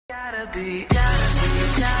Hey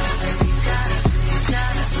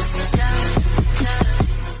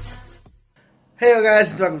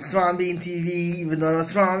guys, welcome to Strong Bean TV, even though I'm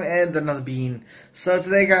strong and another bean. So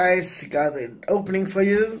today guys, got an opening for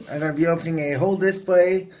you. I'm going to be opening a whole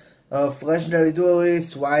display of Legendary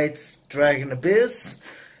Duelists White Dragon Abyss.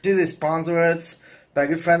 This is sponsored by a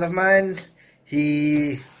good friend of mine.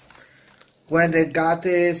 He went and got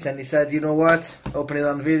this and he said, you know what, open it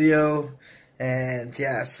on video. And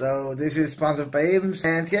yeah, so this is sponsored by him.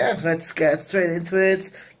 And yeah, let's get straight into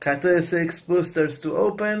it. Got 36 boosters to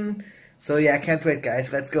open. So yeah, I can't wait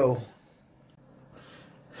guys, let's go.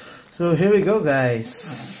 So here we go guys.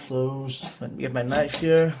 So let me get my knife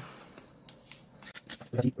here.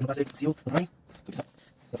 There we go.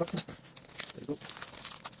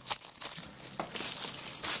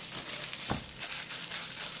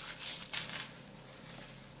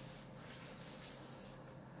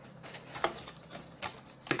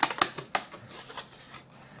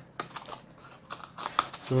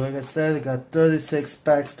 So like I said, I got 36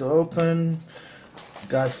 packs to open,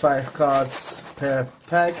 got 5 cards per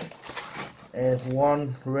pack, and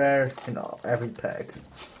 1 rare in every pack.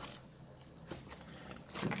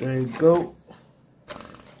 So there you go.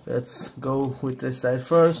 Let's go with this side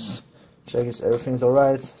first, check if everything's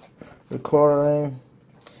alright, recording,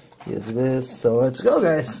 yes it is, so let's go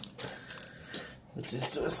guys. Put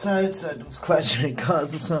this to the side so I don't scratch any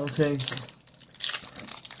cards or something.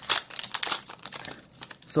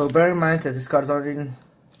 So bear in mind that these cards are in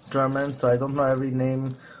German, so I don't know every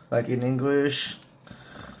name like in English.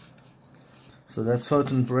 So that's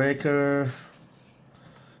Photon Breaker,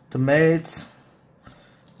 the Mate,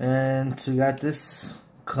 and we got this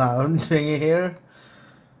clown thingy here.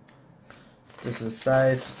 This is the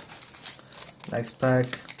side. Next pack.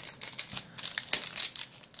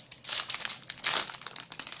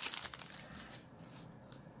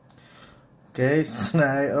 Okay, so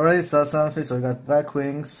I already saw something, so we got Black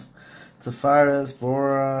Wings, Zephyrus,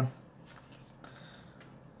 Bora.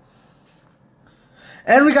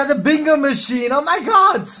 And we got the bingo machine! Oh my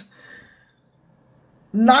god!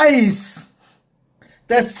 Nice!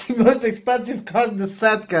 That's the most expensive card in the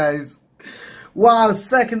set, guys. Wow,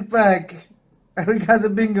 second pack. And we got the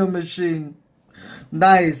bingo machine.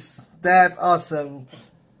 Nice. That's awesome.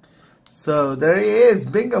 So there he is,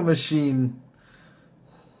 bingo machine.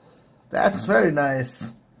 That's very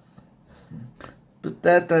nice. Put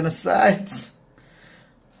that on the side.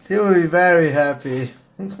 He will be very happy.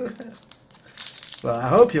 Well, I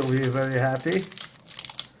hope you'll be very happy.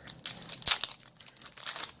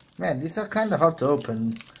 Man, these are kind of hard to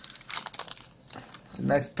open. The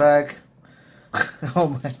next pack.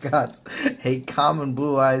 Oh my god. A common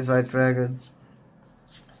Blue Eyes White Dragon.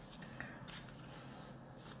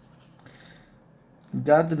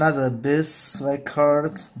 Got another Abyss-like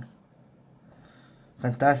card.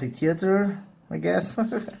 Fantastic Theater, I guess.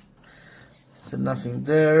 So nothing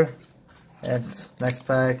there. And next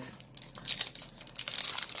pack.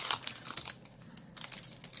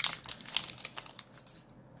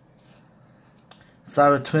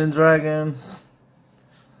 Cyber Twin Dragon.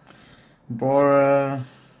 Bora.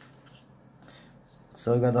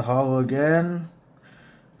 So we got the Hollow again.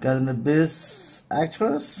 Got an Abyss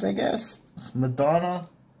Actress, I guess. Madonna.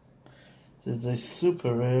 This is a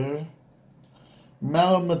super rare.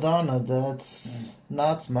 Mellow Madonna, that's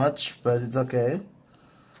not much, but it's okay.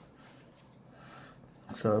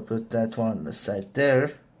 So I'll put that one on the side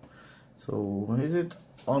there. So, is it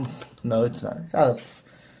on? No, it's not. It's out of.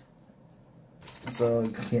 So,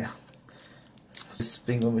 yeah. This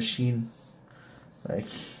bingo machine. Like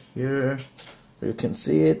here. You can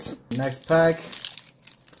see it. Next pack.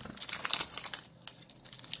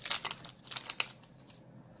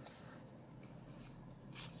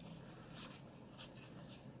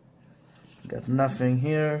 Got nothing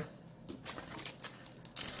here.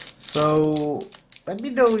 So let me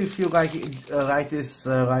know if you like this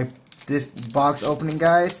box opening,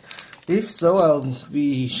 guys. If so, I'll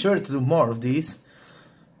be sure to do more of these.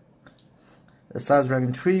 The South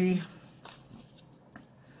Dragon 3,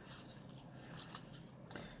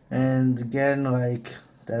 and again like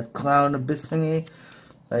that clown Abyss thingy,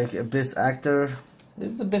 like Abyss Actor.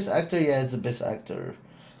 Is it Abyss Actor? Yeah, it's Abyss Actor.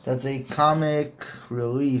 That's a comic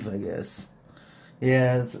relief, I guess.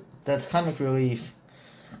 Yeah, that's comic relief.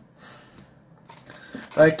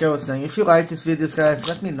 Like I was saying, if you like these videos, guys,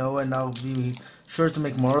 let me know and I'll be sure to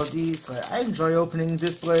make more of these. I enjoy opening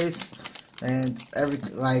displays and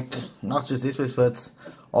not just displays, but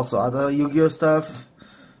also other Yu-Gi-Oh stuff.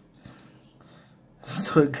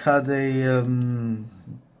 So we got a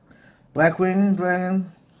Blackwing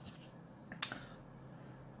Dragon,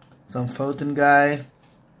 some Photon guy,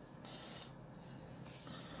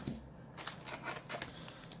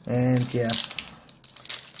 And yeah,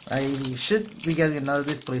 I should be getting another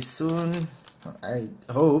display soon. I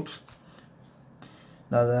hope.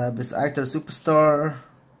 Another Best Actor Superstar.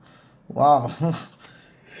 Wow.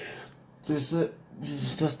 This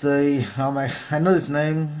just a I know his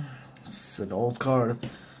name. It's an old card.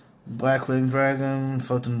 Blackwing Dragon,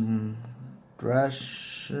 Photon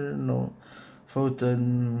Drash, no,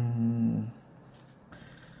 Photon.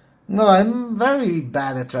 No, I'm very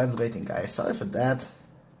bad at translating, guys. Sorry for that.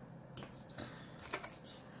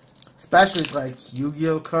 Especially like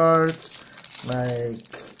Yu-Gi-Oh cards. Like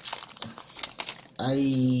I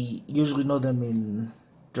usually know them in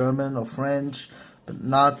German or French, but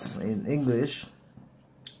not in English.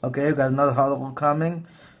 Okay, we got another holo coming.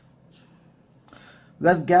 We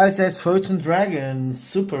got Galaxy Photon Dragon,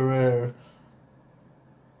 super rare,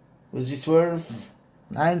 which is worth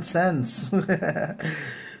 9 cents.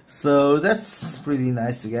 So that's pretty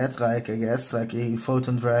nice to get, like I guess, like a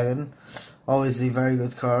Photon Dragon. Always a very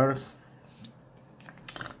good card.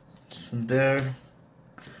 Just there,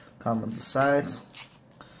 come on the side.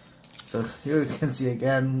 So here you can see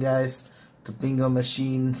again, guys, the bingo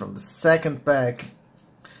machine from the second pack.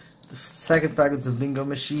 The second pack is the bingo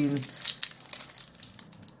machine.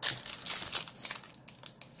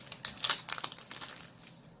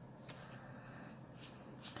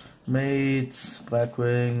 Mates,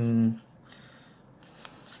 Blackwing.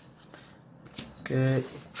 Okay.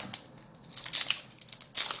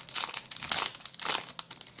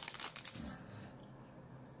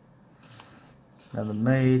 Another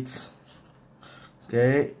mate.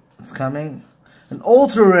 Okay, it's coming. An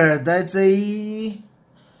ultra rare. That's a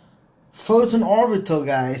Photon Orbital,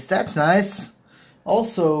 guys. That's nice.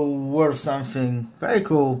 Also worth something. Very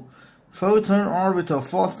cool. Photon Orbital,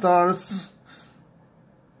 4 stars.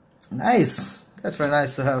 Nice. That's very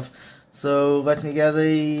nice to have. So let me get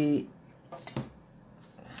a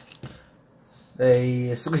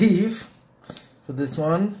sleeve for this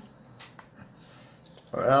one,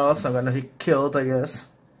 or else I'm gonna be killed, I guess.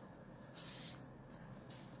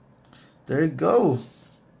 There you go.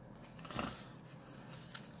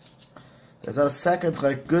 There's our second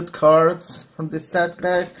like good cards from this set,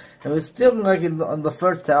 guys, and we're still like on the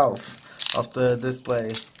first half of the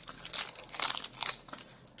display.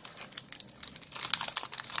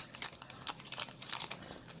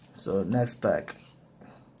 So next pack,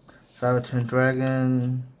 Cybertron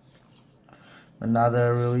Dragon,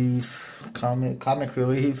 another relief, comic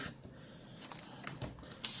relief.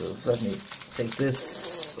 So let me take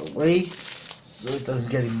this away so it doesn't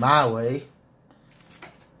get in my way.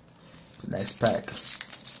 The next pack.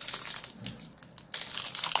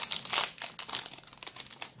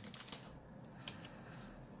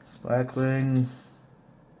 Blackwing.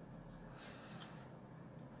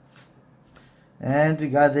 And we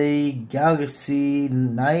got a Galaxy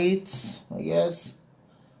Knight, I guess.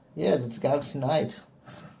 Yeah, that's Galaxy Knight.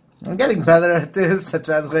 I'm getting better at this, at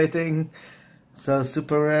translating. So,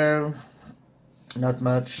 super rare. Not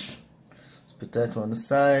much. Let's put that on the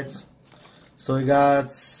side. So, we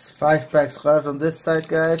got 5 packs left on this side,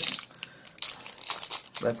 guys.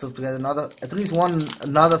 Let's hope to get at least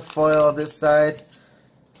another foil on this side.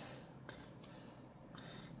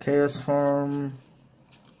 Chaos Form.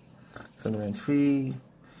 793.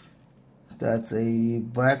 That's a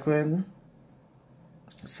Blackwing.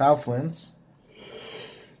 Southwind.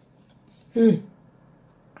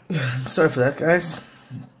 Sorry for that, guys.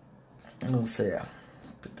 And we'll say, yeah,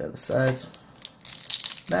 put that aside.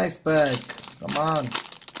 Next pack. Come on.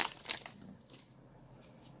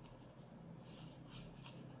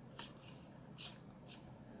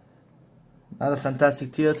 Another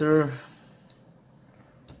Fantastic Theater.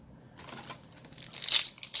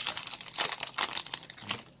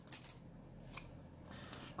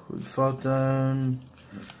 Photon.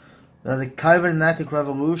 The Cybernetic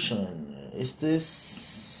Revolution. Is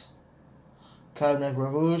this Cybernetic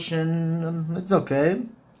Revolution? It's okay.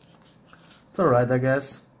 It's alright, I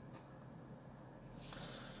guess.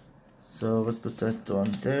 So let's put that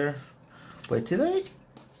on there. Wait, did I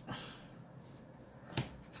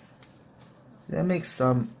make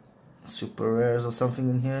some super rares or something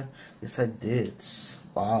in here? Yes, I did.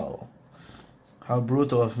 Wow. How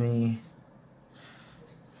brutal of me.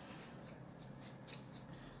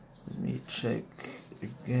 Let me check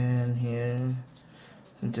again here.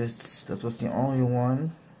 That was the only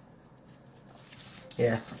one.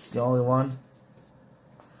 Yeah, it's the only one.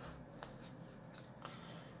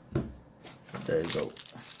 There you go.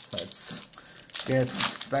 Let's get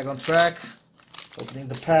back on track. Opening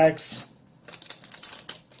the packs.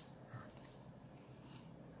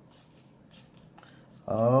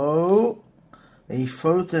 Oh, a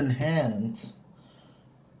Photon Hand.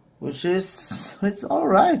 which is, it's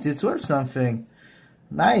alright, it's worth something.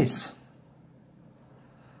 Nice.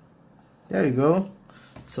 There you go.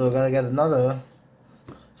 So gotta get another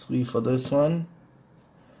sleeve for this one.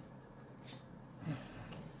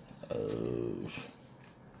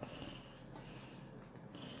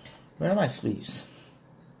 Where are my sleeves?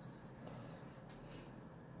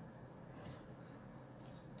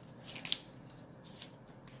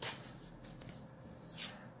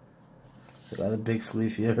 So got a big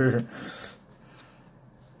sleeve here.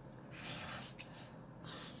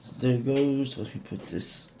 So there it goes. Let me put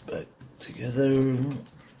this back together.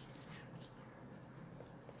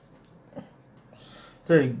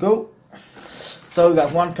 There you go. So we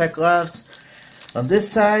got one pack left on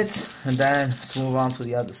this side, and then let's move on to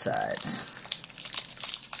the other side.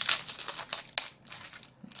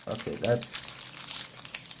 Okay, that's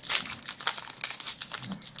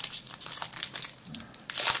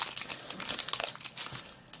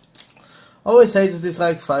always hated these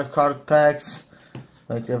like 5-card packs.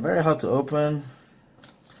 Like they're very hard to open.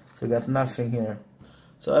 So we got nothing here.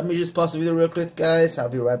 So let me just pause the video real quick, guys. I'll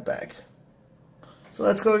be right back. So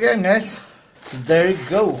let's go again, guys. So there you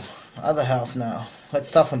go. Other half now. Let's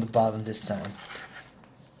start from the bottom this time.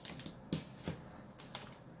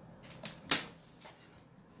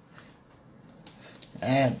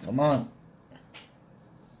 And come on.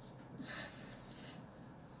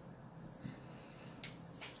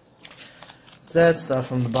 Let's start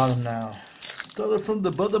from the bottom now. Started from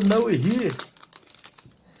the bottom, now we're here.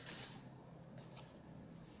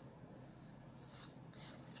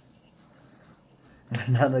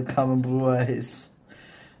 Another common blue eyes.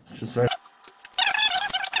 Just very.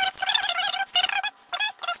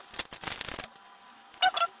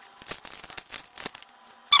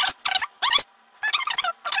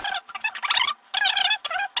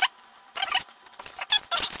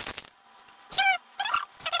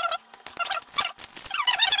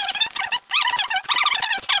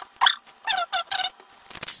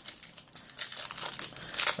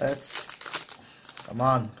 Let's, come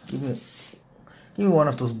on, give me one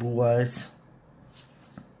of those blue eyes.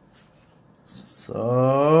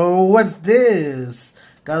 So what's this?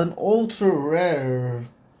 Got an ultra rare,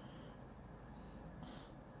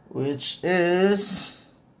 which is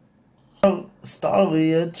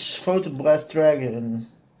Starlight Photon Blast Dragon.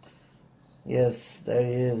 Yes, there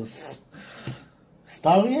he is.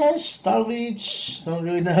 Starlight, don't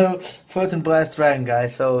really know. Photon Blast Dragon,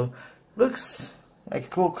 guys. So looks like a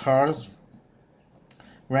cool card.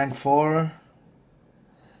 Rank 4.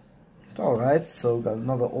 It's alright, so got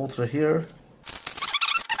another ultra here.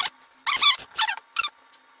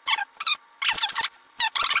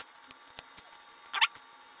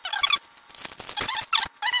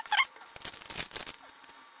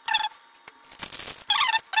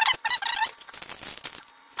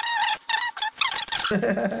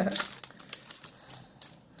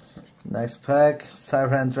 Nice pack.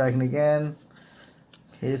 Siren Dragon again.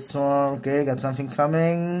 Okay, Storm. Okay, got something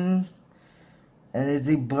coming. And it's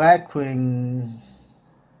a Blackwing.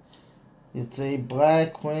 It's a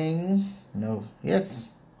Blackwing. No. Yes.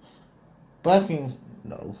 Blackwing.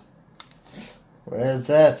 No. Where is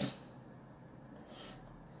that?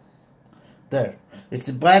 There. It's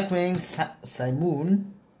a Blackwing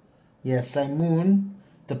Simoon. Yes, Simoon.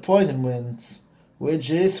 The Poison Winds.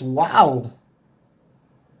 Which is, wow.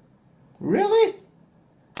 Really?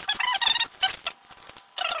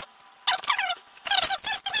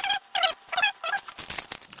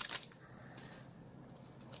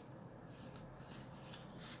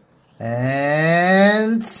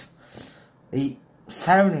 And a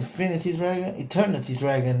Siren Infinity Dragon, Eternity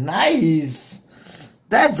Dragon. Nice!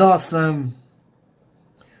 That's awesome.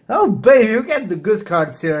 Oh baby, you get the good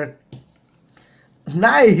cards here.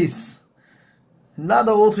 Nice!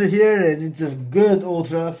 Another ultra here, and it's a good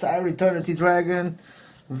ultra. Siren Eternity Dragon.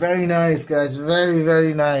 Very nice, guys. Very,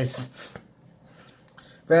 very nice.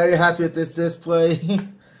 Very happy with this display.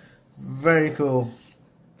 Very cool.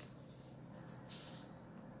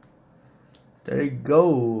 There you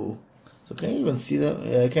go. So can you even see them?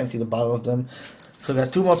 Yeah, I can't see the bottom of them. So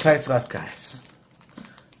got 2 more packs left, guys.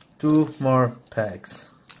 2 more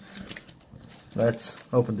packs. Let's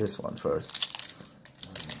open this one first.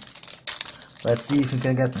 Let's see if we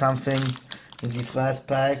can get something in these last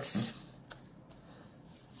packs.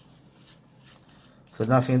 So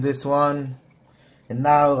nothing in this one. And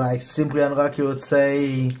now, like Simply Unlucky would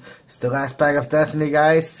say, it's the last pack of Destiny,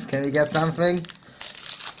 guys. Can we get something?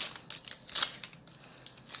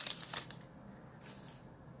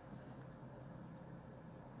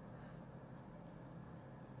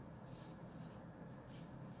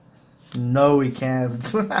 No, we can't.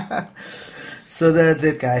 So that's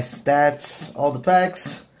it, guys. That's all the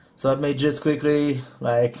packs. So I may just quickly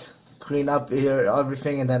like clean up here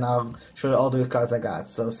everything, and then I'll show you all the cards I got.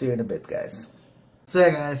 So see you in a bit, guys. So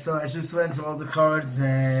yeah, guys. So I just went through all the cards,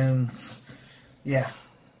 and yeah,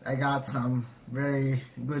 I got some very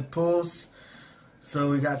good pulls. So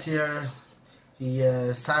we got here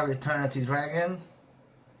the Cyber Eternity Dragon.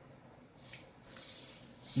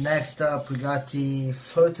 Next up, we got the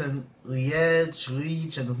Photon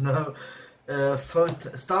Reach, I don't know,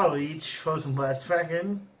 Star Reach, Photon Blast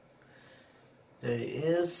Dragon. There he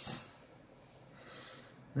is.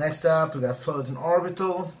 Next up, we got Photon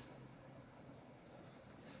Orbital.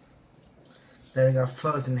 Then we got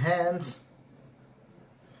Photon Hands.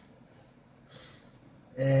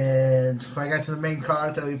 And I got to the main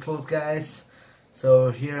card that we pulled, guys.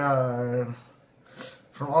 So here are,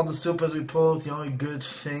 from all the supers we pulled, the only good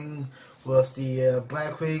thing was the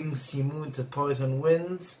Blackwing, Sea Moon to Poison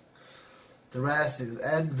Winds. The rest is,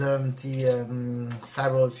 and the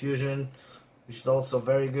Cyber Fusion, which is also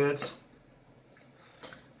very good.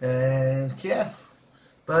 And yeah,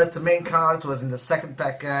 but the main card was in the second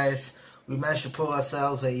pack, guys. We managed to pull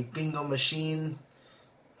ourselves a bingo machine.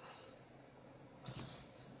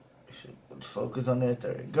 Should focus on it,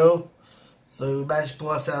 there we go. So we managed to pull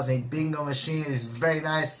ourselves a bingo machine. It's very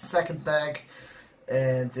nice second pack,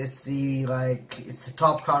 and it's the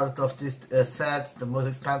top card of this set, the most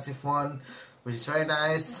expensive one, which is very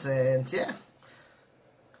nice. And yeah,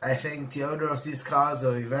 I think the owner of these cards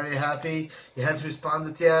will be very happy. He hasn't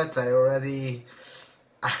responded yet. I already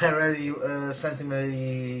sent him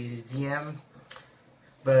a DM,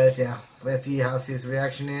 but yeah, let's see how his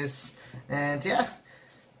reaction is. And yeah,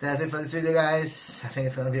 that's it for this video, guys. I think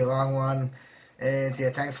it's gonna be a long one. And yeah,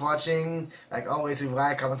 thanks for watching. Like always, leave a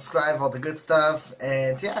like, comment, subscribe, all the good stuff.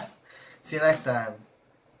 And yeah, see you next time.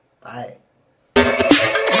 Bye.